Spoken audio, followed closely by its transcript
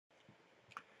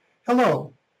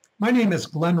Hello, my name is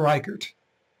Glen Ricart,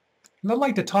 and I'd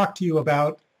like to talk to you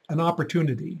about an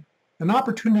opportunity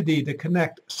to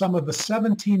connect some of the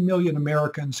 17 million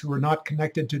Americans who are not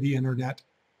connected to the internet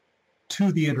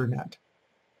to the internet.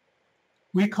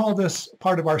 We call this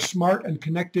part of our Smart and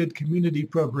Connected Community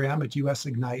program at US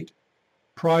Ignite,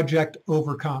 Project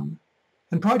Overcome.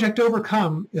 And Project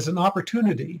Overcome is an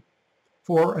opportunity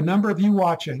for a number of you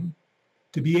watching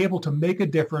to be able to make a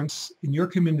difference in your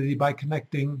community by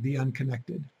connecting the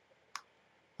unconnected.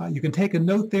 You can take a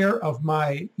note there of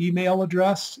my email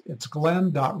address. It's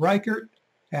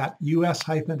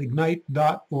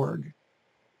glen.ricart@us-ignite.org.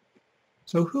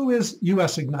 So who is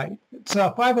US Ignite? It's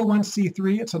a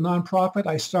 501c3. It's a nonprofit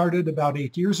I started about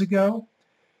 8 years ago.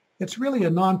 It's really a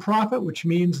nonprofit, which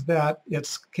means that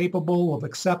it's capable of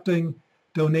accepting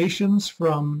donations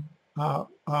from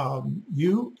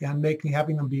you and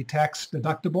having them be tax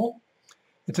deductible.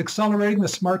 It's accelerating the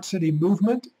smart city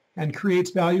movement and creates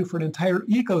value for an entire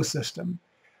ecosystem.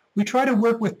 We try to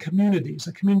work with communities.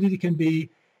 A community can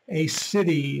be a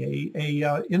city,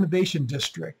 a innovation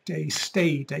district, a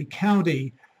state, a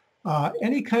county,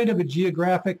 any kind of a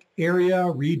geographic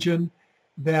area, region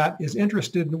that is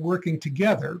interested in working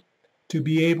together to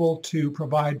be able to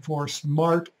provide for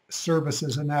smart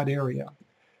services in that area.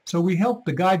 So we help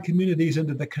to guide communities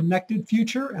into the connected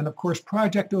future, and of course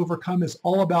Project Overcome is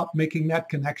all about making that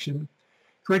connection,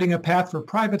 creating a path for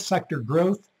private sector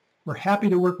growth. We're happy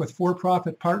to work with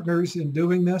for-profit partners in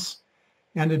doing this,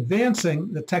 and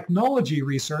advancing the technology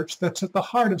research that's at the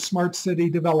heart of smart city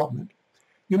development.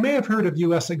 You may have heard of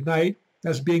US Ignite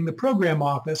as being the program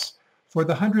office for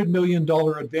the $100 million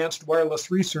Advanced Wireless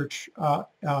Research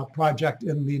project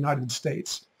in the United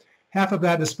States. Half of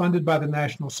that is funded by the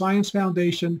National Science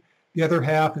Foundation. The other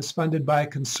half is funded by a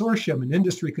consortium, an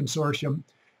industry consortium,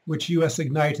 which US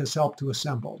Ignite has helped to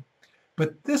assemble.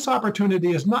 But this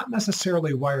opportunity is not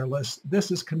necessarily wireless.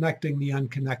 This is connecting the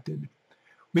unconnected.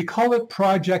 We call it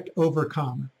Project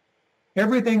Overcome.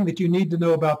 Everything that you need to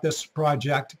know about this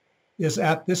project is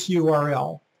at this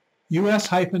URL,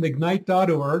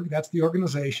 us-ignite.org. That's the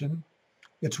organization.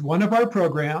 It's one of our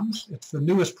programs. It's the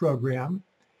newest program.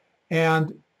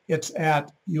 And it's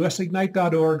at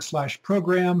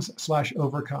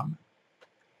usignite.org/programs/overcome.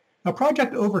 Now,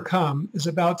 Project Overcome is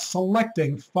about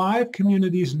selecting 5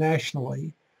 communities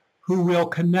nationally who will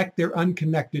connect their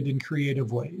unconnected in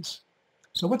creative ways.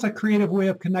 So what's a creative way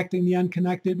of connecting the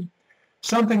unconnected?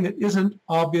 Something that isn't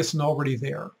obvious and already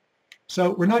there.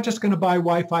 So we're not just going to buy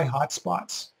Wi-Fi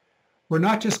hotspots. We're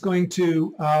not just going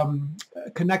to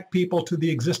connect people to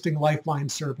the existing Lifeline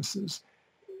services.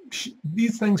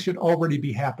 These things should already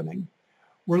be happening.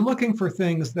 We're looking for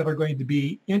things that are going to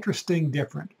be interesting,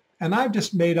 different. And I've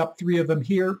just made up 3 of them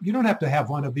here. You don't have to have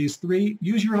one of these 3.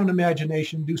 Use your own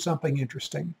imagination, do something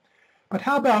interesting. But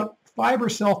how about fiber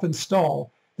self-install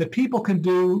that people can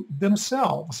do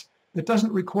themselves that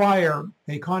doesn't require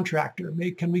a contractor?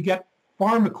 Can we get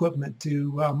farm equipment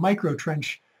to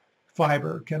micro-trench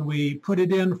fiber? Can we put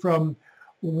it in from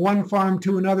one farm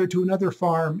to another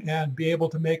farm and be able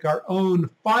to make our own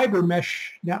fiber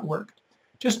mesh network?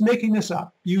 Just making this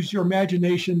up. Use your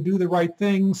imagination, do the right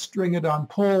things, string it on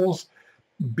poles,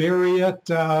 bury it,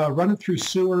 run it through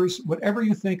sewers, whatever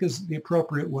you think is the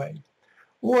appropriate way.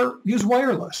 Or use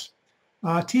wireless.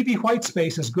 TV white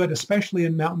space is good, especially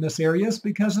in mountainous areas,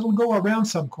 because it'll go around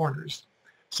some corners.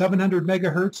 700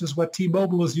 megahertz is what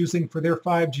T-Mobile is using for their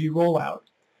 5G rollout.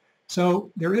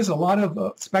 So there is a lot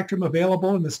of spectrum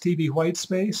available in this TV white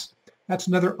space. That's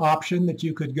another option that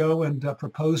you could go and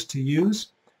propose to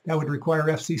use. That would require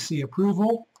FCC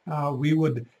approval. We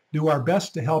would do our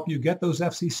best to help you get those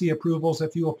FCC approvals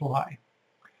if you apply.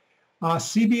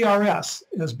 CBRS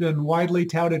has been widely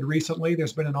touted recently.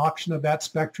 There's been an auction of that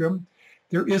spectrum.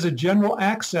 There is a general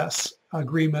access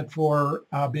agreement for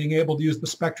being able to use the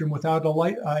spectrum without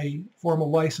a formal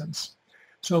license.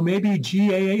 So maybe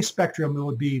GAA spectrum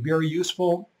would be very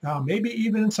useful, maybe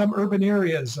even in some urban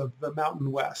areas of the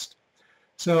Mountain West.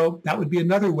 So that would be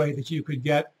another way that you could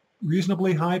get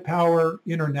reasonably high power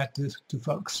internet to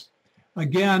folks.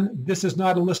 Again, this is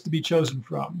not a list to be chosen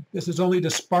from. This is only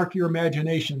to spark your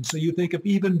imagination so you think of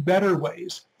even better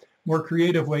ways, more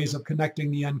creative ways of connecting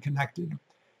the unconnected.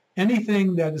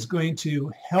 Anything that is going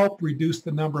to help reduce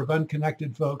the number of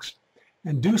unconnected folks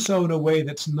and do so in a way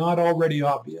that's not already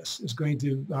obvious is going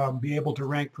to be able to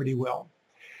rank pretty well.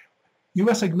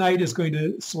 US Ignite is going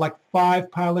to select 5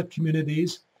 pilot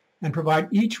communities and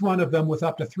provide each one of them with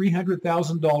up to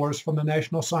 $300,000 from the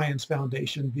National Science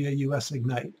Foundation via US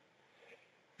Ignite.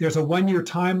 There's a 1-year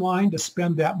timeline to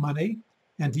spend that money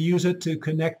and to use it to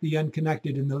connect the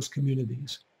unconnected in those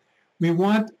communities. We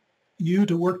want you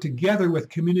to work together with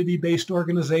community-based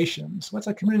organizations. What's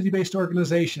a community-based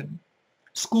organization?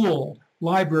 School,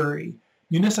 library,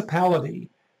 municipality,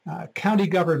 county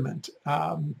government,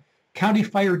 county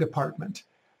fire department,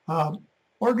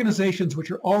 organizations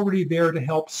which are already there to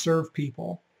help serve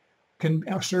people, can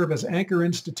serve as anchor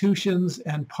institutions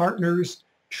and partners,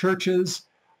 churches,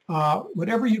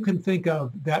 whatever you can think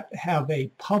of that have a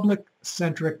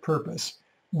public-centric purpose.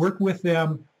 Work with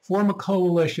them, form a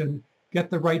coalition, get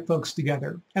the right folks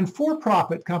together. And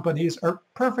for-profit companies are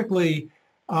perfectly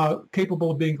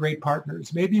capable of being great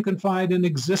partners. Maybe you can find an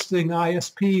existing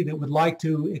ISP that would like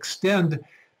to extend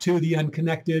to the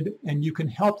unconnected, and you can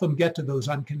help them get to those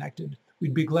unconnected.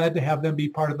 We'd be glad to have them be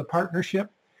part of the partnership.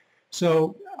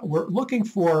 So we're looking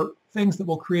for things that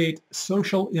will create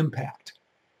social impact.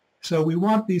 So we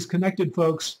want these connected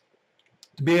folks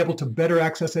to be able to better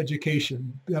access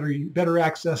education, better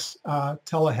access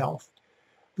telehealth.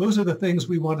 Those are the things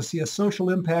we want to see a social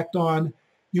impact on.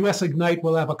 US Ignite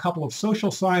will have a couple of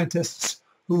social scientists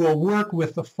who will work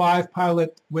with the 5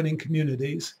 pilot winning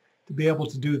communities to be able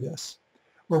to do this.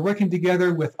 We're working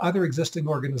together with other existing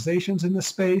organizations in this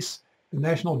space, the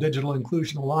National Digital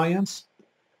Inclusion Alliance,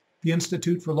 the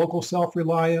Institute for Local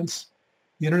Self-Reliance,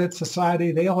 the Internet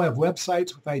Society. They all have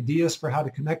websites with ideas for how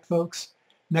to connect folks.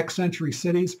 Next Century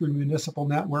Cities through municipal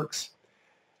networks.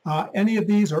 Any of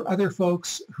these or other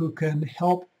folks who can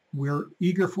help, we're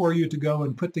eager for you to go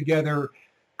and put together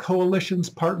coalitions,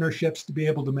 partnerships to be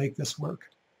able to make this work.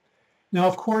 Now,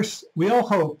 of course, we all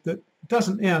hope that it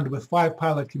doesn't end with 5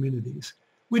 pilot communities.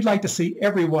 We'd like to see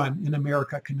everyone in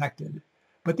America connected.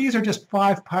 But these are just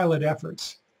 5 pilot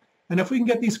efforts. And if we can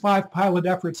get these 5 pilot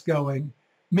efforts going,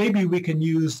 maybe we can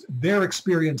use their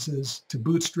experiences to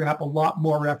bootstrap a lot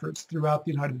more efforts throughout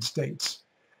the United States.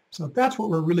 So that's what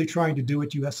we're really trying to do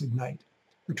at US Ignite.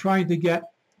 We're trying to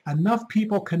get enough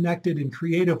people connected in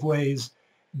creative ways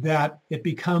that it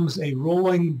becomes a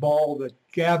rolling ball that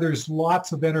gathers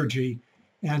lots of energy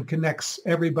and connects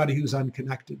everybody who's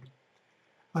unconnected.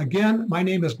 Again, my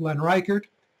name is Glen Ricart.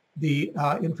 The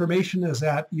information is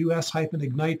at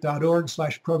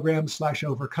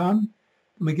us-ignite.org/program/overcome.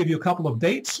 Let me give you a couple of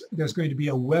dates. There's going to be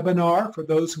a webinar for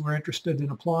those who are interested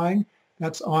in applying.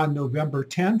 That's on November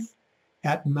 10th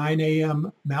at 9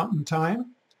 a.m. Mountain Time.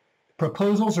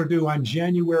 Proposals are due on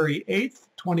January 8th,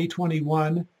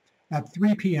 2021 at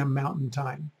 3 p.m. Mountain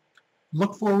Time.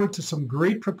 Look forward to some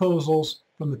great proposals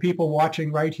from the people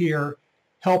watching right here.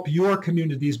 Help your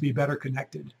communities be better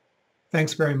connected.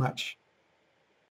 Thanks very much.